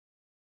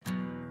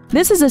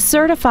This is a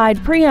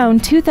certified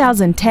pre-owned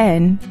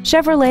 2010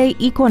 Chevrolet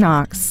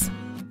Equinox.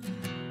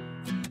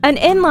 An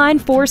inline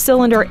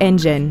 4-cylinder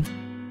engine.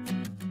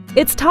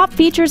 Its top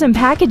features and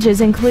packages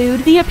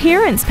include the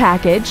appearance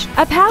package,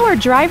 a power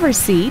driver's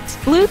seat,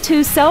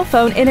 Bluetooth cell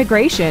phone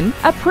integration,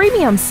 a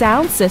premium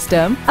sound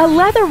system, a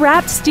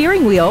leather-wrapped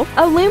steering wheel,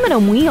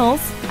 aluminum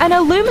wheels, an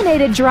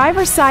illuminated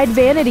driver's side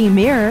vanity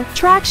mirror,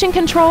 traction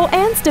control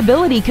and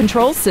stability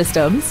control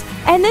systems,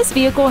 and this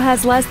vehicle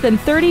has less than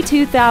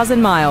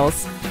 32,000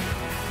 miles.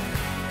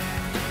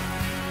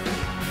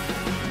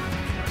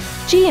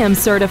 GM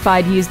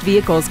certified used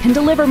vehicles can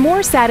deliver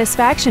more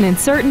satisfaction and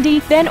certainty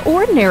than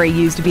ordinary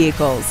used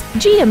vehicles.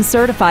 GM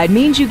certified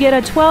means you get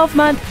a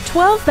 12-month,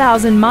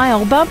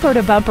 12,000-mile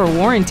bumper-to-bumper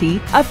warranty,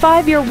 a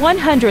 5-year,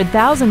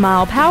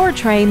 100,000-mile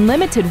powertrain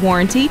limited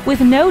warranty with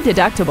no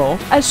deductible,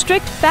 a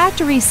strict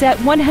factory-set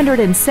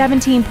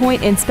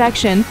 117-point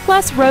inspection,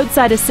 plus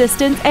roadside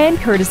assistance and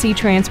courtesy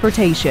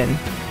transportation.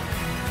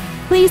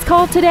 Please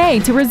call today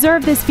to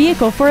reserve this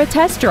vehicle for a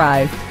test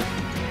drive.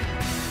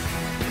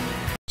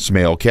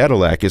 Smail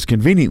Cadillac is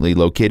conveniently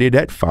located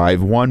at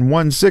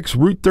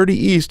 5116 Route 30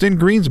 East in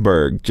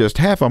Greensburg, just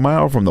half a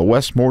mile from the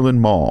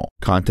Westmoreland Mall.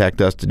 Contact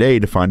us today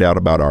to find out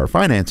about our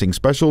financing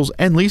specials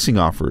and leasing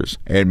offers,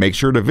 and make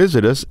sure to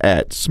visit us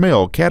at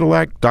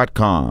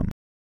SmailCadillac.com.